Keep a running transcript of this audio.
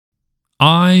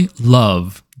I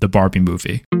love the Barbie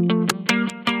movie.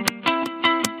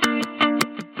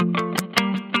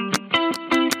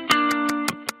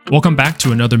 Welcome back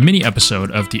to another mini episode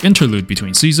of the interlude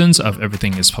between seasons of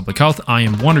Everything is Public Health. I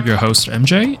am one of your hosts,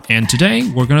 MJ, and today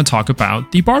we're going to talk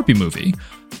about the Barbie movie.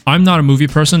 I'm not a movie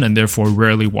person and therefore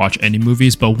rarely watch any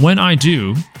movies, but when I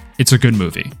do, it's a good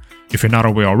movie. If you're not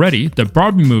aware already, the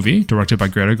Barbie movie, directed by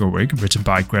Greta Gerwig, written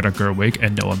by Greta Gerwig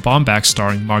and Noah Baumbach,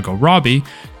 starring Margot Robbie,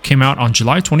 came out on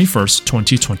July 21st,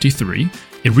 2023.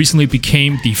 It recently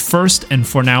became the first and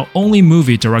for now only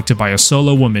movie directed by a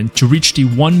solo woman to reach the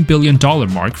 $1 billion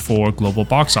mark for global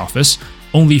box office.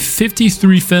 Only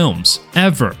 53 films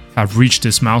ever have reached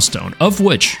this milestone, of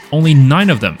which only 9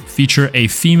 of them feature a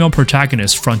female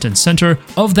protagonist front and center.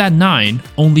 Of that 9,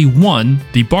 only one,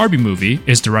 the Barbie movie,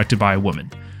 is directed by a woman.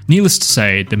 Needless to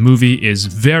say, the movie is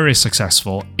very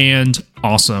successful and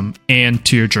awesome and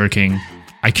tear-jerking.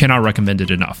 I cannot recommend it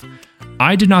enough.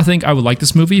 I did not think I would like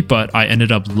this movie, but I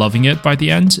ended up loving it by the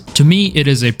end. To me, it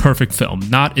is a perfect film,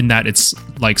 not in that it's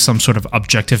like some sort of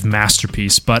objective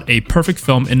masterpiece, but a perfect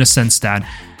film in the sense that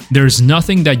there's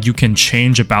nothing that you can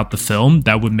change about the film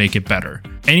that would make it better.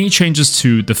 Any changes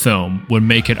to the film would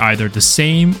make it either the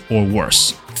same or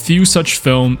worse. Few such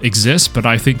films exist, but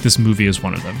I think this movie is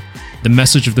one of them. The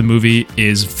message of the movie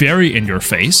is very in your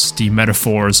face. The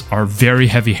metaphors are very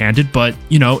heavy-handed, but,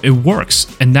 it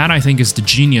works. And that, I think, is the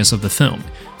genius of the film.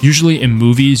 Usually in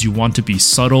movies, you want to be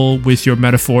subtle with your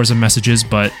metaphors and messages,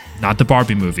 but not the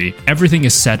Barbie movie. Everything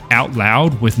is said out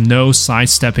loud with no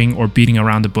sidestepping or beating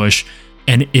around the bush,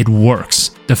 and it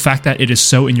works. The fact that it is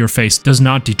so in your face does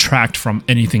not detract from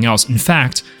anything else. In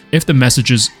fact, if the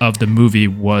messages of the movie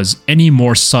was any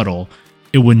more subtle,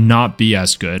 it would not be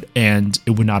as good and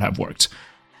it would not have worked.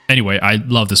 Anyway, I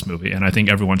love this movie and I think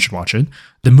everyone should watch it.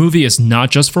 The movie is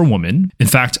not just for women. In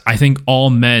fact, I think all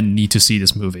men need to see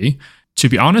this movie. To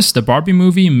be honest, the Barbie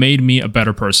movie made me a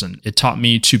better person. It taught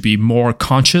me to be more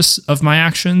conscious of my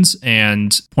actions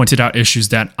and pointed out issues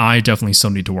that I definitely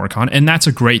still need to work on, and that's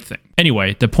a great thing.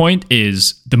 Anyway, the point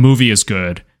is the movie is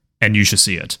good and you should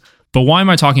see it. But why am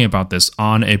I talking about this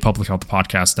on a public health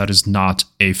podcast that is not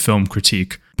a film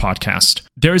critique podcast?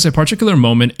 There is a particular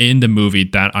moment in the movie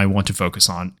that I want to focus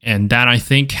on, and that I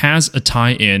think has a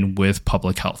tie-in with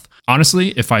public health. Honestly,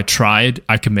 if I tried,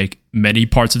 I could make many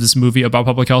parts of this movie about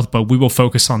public health, but we will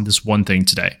focus on this one thing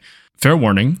today. Fair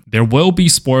warning, there will be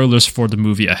spoilers for the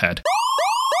movie ahead.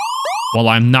 While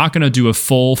I'm not going to do a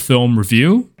full film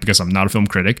review, because I'm not a film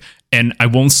critic, and I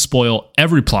won't spoil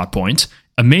every plot point,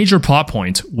 a major plot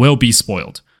point will be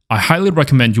spoiled. I highly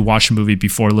recommend you watch the movie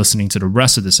before listening to the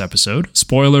rest of this episode.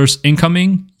 Spoilers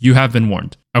incoming, you have been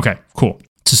warned. Okay, cool.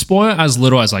 To spoil as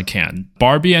little as I can,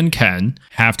 Barbie and Ken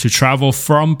have to travel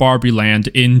from Barbie Land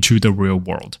into the real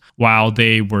world. While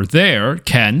they were there,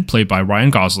 Ken, played by Ryan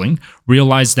Gosling,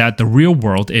 realized that the real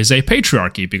world is a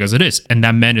patriarchy, because it is, and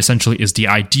that men essentially is the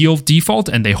ideal default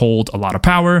and they hold a lot of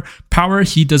power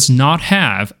he does not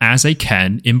have as a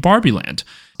Ken in Barbie Land.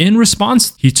 In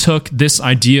response, he took this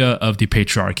idea of the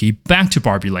patriarchy back to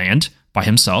Barbie Land by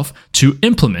himself to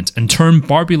implement and turn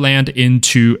Barbie Land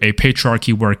into a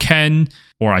patriarchy where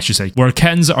where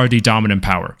Kens are the dominant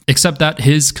power. Except that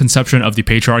his conception of the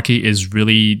patriarchy is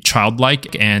really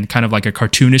childlike and kind of like a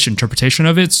cartoonish interpretation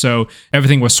of it. So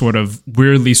everything was sort of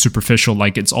weirdly superficial,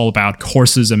 like it's all about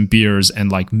horses and beers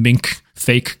and like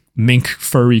fake mink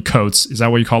furry coats. Is that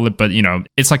what you call it? But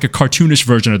it's like a cartoonish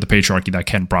version of the patriarchy that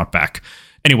Ken brought back.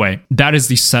 Anyway, that is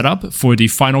the setup for the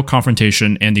final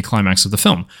confrontation and the climax of the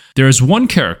film. There is one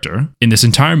character in this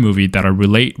entire movie that I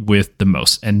relate with the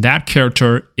most, and that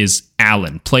character is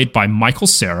Alan, played by Michael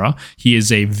Cera. He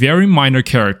is a very minor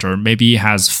character. Maybe he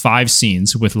has 5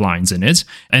 scenes with lines in it,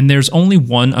 and there's only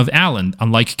one of Alan,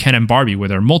 unlike Ken and Barbie where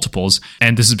there are multiples,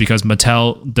 and this is because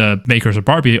Mattel, the makers of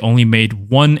Barbie, only made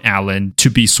one Alan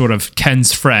to be sort of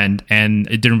Ken's friend, and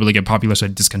it didn't really get popular, so I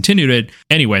discontinued it.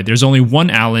 Anyway, there's only one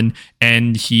Alan,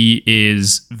 and he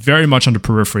is very much on the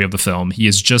periphery of the film. He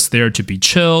is just there to be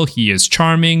chill. He is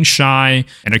charming, shy,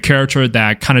 and a character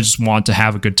that kind of just wants to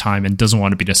have a good time and doesn't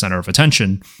want to be the center of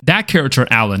attention. That character,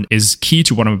 Alan, is key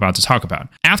to what I'm about to talk about.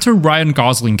 After Ryan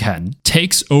Gosling Ken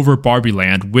takes over Barbie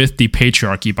Land with the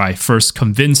patriarchy by first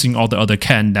convincing all the other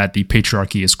Ken that the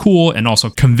patriarchy is cool, and also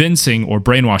convincing or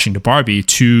brainwashing the Barbie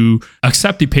to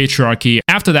accept the patriarchy.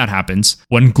 After that happens,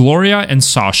 when Gloria and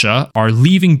Sasha are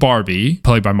leaving Barbie,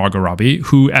 played by Margot Robbie,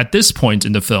 who at this point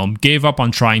in the film gave up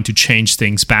on trying to change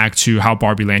things back to how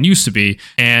Barbie Land used to be,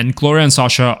 and Gloria and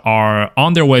Sasha are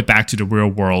on their way back to the real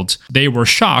world. They were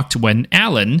shocked when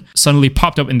Alan suddenly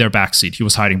popped up in their backseat. He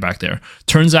was hiding back there.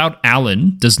 Turns out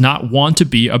Alan does not want to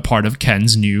be a part of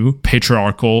Ken's new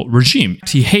patriarchal regime.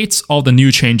 He hates all the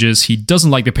new changes, he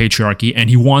doesn't like the patriarchy, and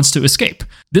he wants to escape.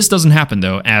 This doesn't happen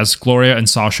though, as Gloria and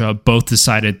Sasha both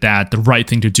decided that the right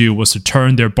thing to do was to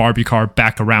turn their Barbie car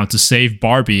back around to save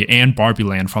Barbie and Barbie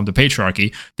Land from the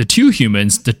patriarchy. The two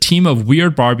humans, the team of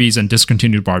weird Barbies and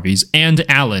discontinued Barbies, and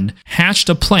Alan hatched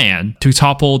a plan to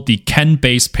topple the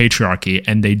Ken-based patriarchy,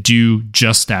 and they do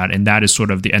just that, and that is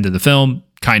sort of the end of the film.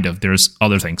 Kind of. There's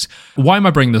other things. Why am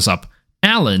I bringing this up?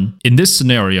 Alan, in this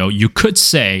scenario, you could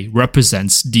say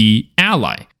represents the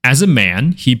ally. As a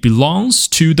man, he belongs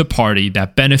to the party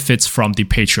that benefits from the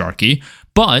patriarchy,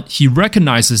 but he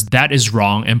recognizes that is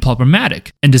wrong and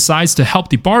problematic and decides to help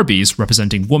the Barbies,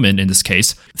 representing women in this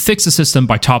case, fix the system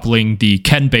by toppling the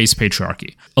Ken-based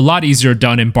patriarchy. A lot easier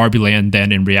done in Barbie Land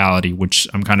than in reality, which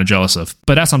I'm kind of jealous of.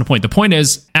 But that's not the point. The point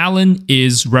is, Alan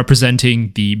is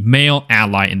representing the male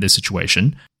ally in this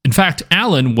situation. In fact,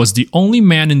 Alan was the only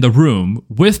man in the room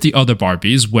with the other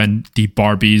Barbies when the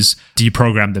Barbies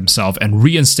deprogrammed themselves and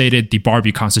reinstated the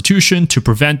Barbie Constitution to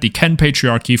prevent the Ken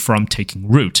patriarchy from taking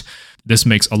root. This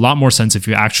makes a lot more sense if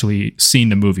you've actually seen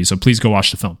the movie, so please go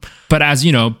watch the film. But as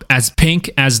you know, as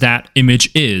pink as that image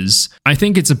is, I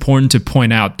think it's important to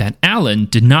point out that Alan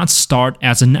did not start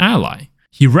as an ally.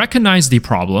 He recognized the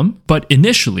problem, but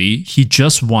initially he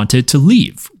just wanted to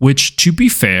leave, which, to be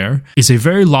fair, is a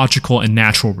very logical and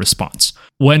natural response.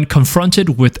 When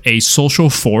confronted with a social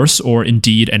force or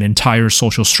indeed an entire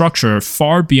social structure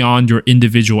far beyond your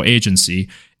individual agency,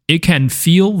 it can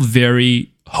feel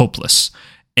very hopeless,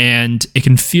 and it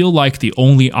can feel like the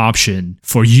only option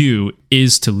for you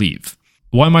is to leave.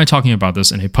 Why am I talking about this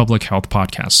in a public health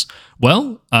podcast?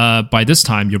 Well, by this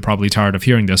time, you're probably tired of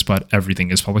hearing this, but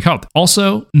everything is public health.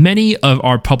 Also, many of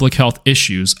our public health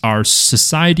issues are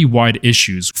society-wide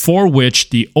issues for which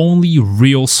the only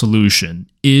real solution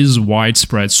is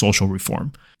widespread social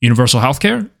reform. Universal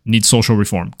healthcare needs social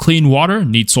reform. Clean water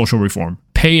needs social reform.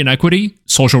 Pay inequity,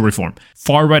 social reform.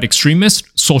 Far-right extremists,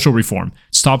 social reform.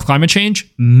 Stop climate change,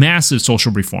 massive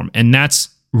social reform. And that's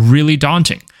really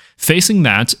daunting. Facing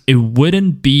that, it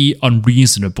wouldn't be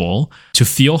unreasonable to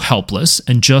feel helpless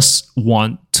and just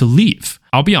want to leave.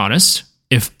 I'll be honest,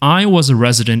 if I was a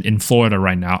resident in Florida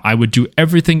right now, I would do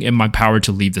everything in my power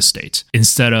to leave the state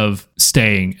instead of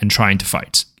staying and trying to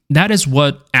fight. That is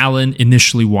what Alan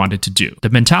initially wanted to do.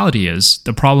 The mentality is,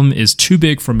 the problem is too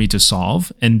big for me to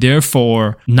solve and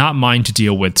therefore not mine to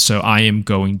deal with, so I am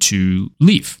going to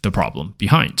leave the problem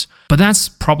behind. But that's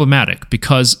problematic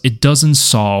because it doesn't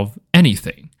solve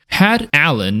anything. Had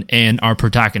Alan and our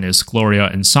protagonists, Gloria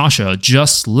and Sasha,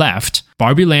 just left,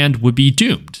 Barbie Land would be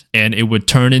doomed, and it would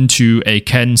turn into a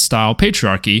Ken-style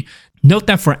patriarchy. Note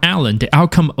that for Alan, the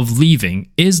outcome of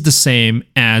leaving is the same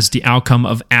as the outcome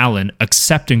of Alan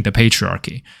accepting the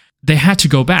patriarchy. They had to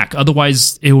go back,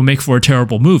 otherwise it will make for a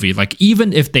terrible movie. Like,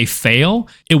 even if they fail,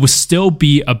 it would still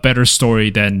be a better story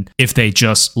than if they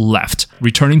just left.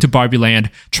 Returning to Barbie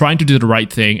Land, trying to do the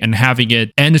right thing, and having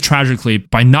it end tragically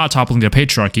by not toppling the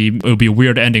patriarchy, it would be a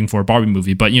weird ending for a Barbie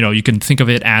movie. But, you can think of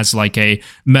it as like a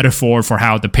metaphor for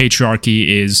how the patriarchy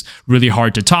is really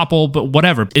hard to topple, but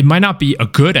whatever. It might not be a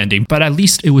good ending, but at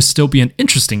least it would still be an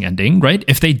interesting ending, right?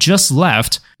 If they just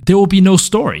left, there will be no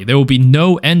story. There will be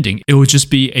no ending. It would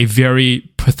just be a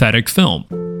very pathetic film.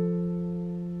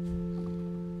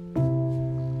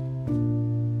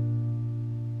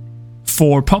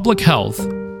 For public health,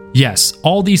 yes,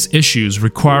 all these issues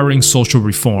requiring social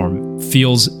reform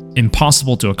feels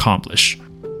impossible to accomplish.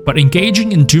 But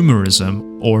engaging in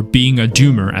Doomerism, or being a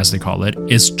doomer as they call it,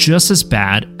 is just as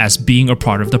bad as being a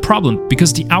part of the problem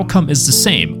because the outcome is the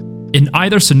same. In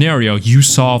either scenario, you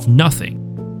solve nothing.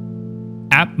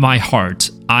 At my heart,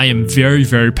 I am very,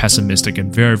 very pessimistic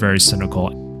and very, very cynical,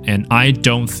 and I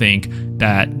don't think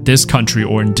that this country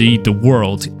or indeed the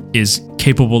world is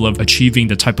capable of achieving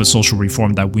the type of social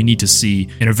reform that we need to see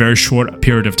in a very short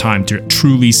period of time to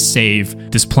truly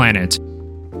save this planet.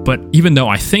 But even though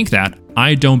I think that,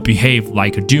 I don't behave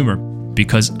like a doomer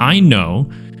because I know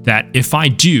that if I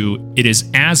do, it is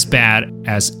as bad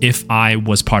as if I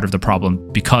was part of the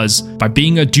problem, because by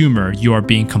being a doomer, you are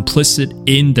being complicit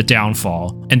in the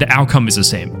downfall, and the outcome is the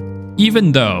same.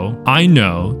 Even though I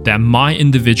know that my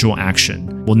individual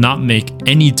action will not make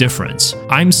any difference,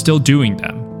 I'm still doing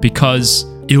them because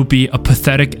it'll be a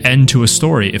pathetic end to a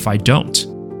story if I don't.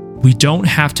 We don't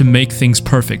have to make things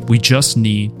perfect, we just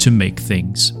need to make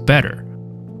things better.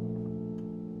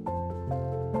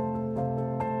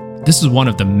 this is one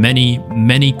of the many,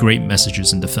 many great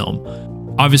messages in the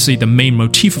film. Obviously, the main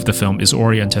motif of the film is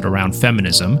oriented around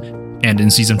feminism, and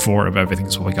in season 4 of Everything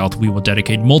is Public Health, we will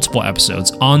dedicate multiple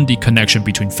episodes on the connection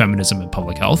between feminism and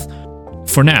public health.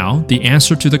 For now, the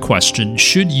answer to the question,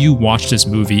 should you watch this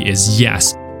movie, is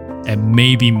yes, and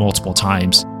maybe multiple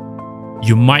times.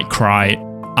 You might cry.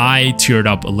 I teared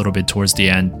up a little bit towards the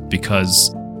end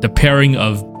because the pairing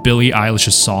of Billie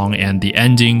Eilish's song and the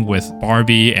ending with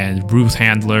Barbie and Ruth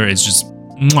Handler is just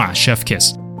mwah, chef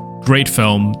kiss. Great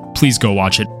film. Please go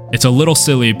watch it. It's a little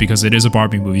silly because it is a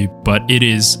Barbie movie, but it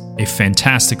is a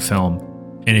fantastic film.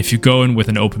 And if you go in with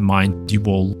an open mind, you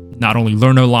will not only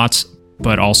learn a lot,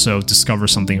 but also discover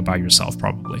something about yourself,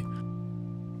 probably.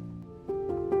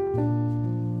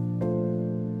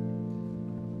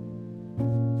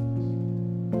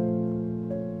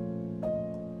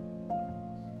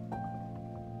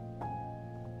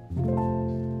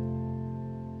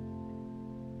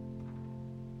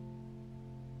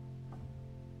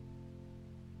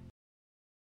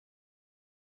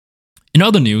 In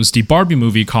other news, the Barbie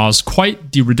movie caused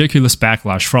quite the ridiculous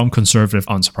backlash from conservative,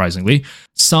 unsurprisingly.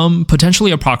 Some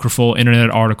potentially apocryphal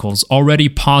internet articles already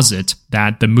posit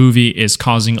that the movie is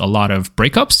causing a lot of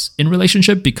breakups in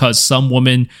relationship because some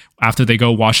women, after they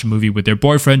go watch a movie with their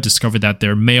boyfriend, discover that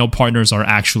their male partners are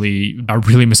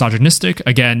really misogynistic.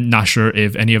 Again, not sure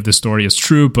if any of this story is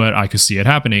true, but I could see it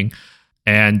happening.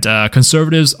 And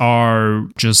conservatives are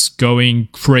just going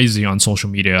crazy on social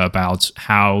media about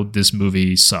how this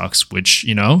movie sucks, which,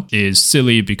 is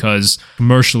silly because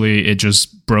commercially it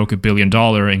just broke $1 billion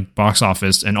in box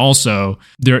office. And also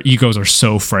their egos are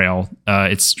so frail.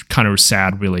 It's kind of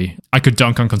sad, really. I could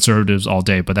dunk on conservatives all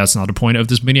day, but that's not the point of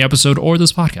this mini episode or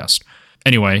this podcast.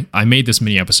 Anyway, I made this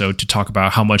mini episode to talk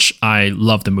about how much I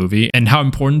love the movie and how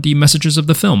important the messages of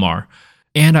the film are.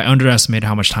 And I underestimated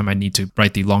how much time I need to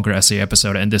write the longer essay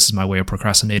episode, and this is my way of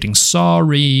procrastinating.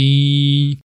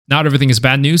 Sorry. Not everything is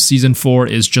bad news. Season 4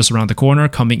 is just around the corner,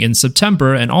 coming in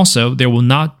September, and also there will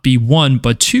not be 1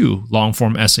 but 2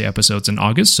 long-form essay episodes in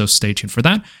August, so stay tuned for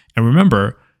that. And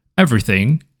remember,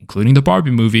 everything, including the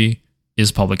Barbie movie,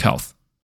 is public health.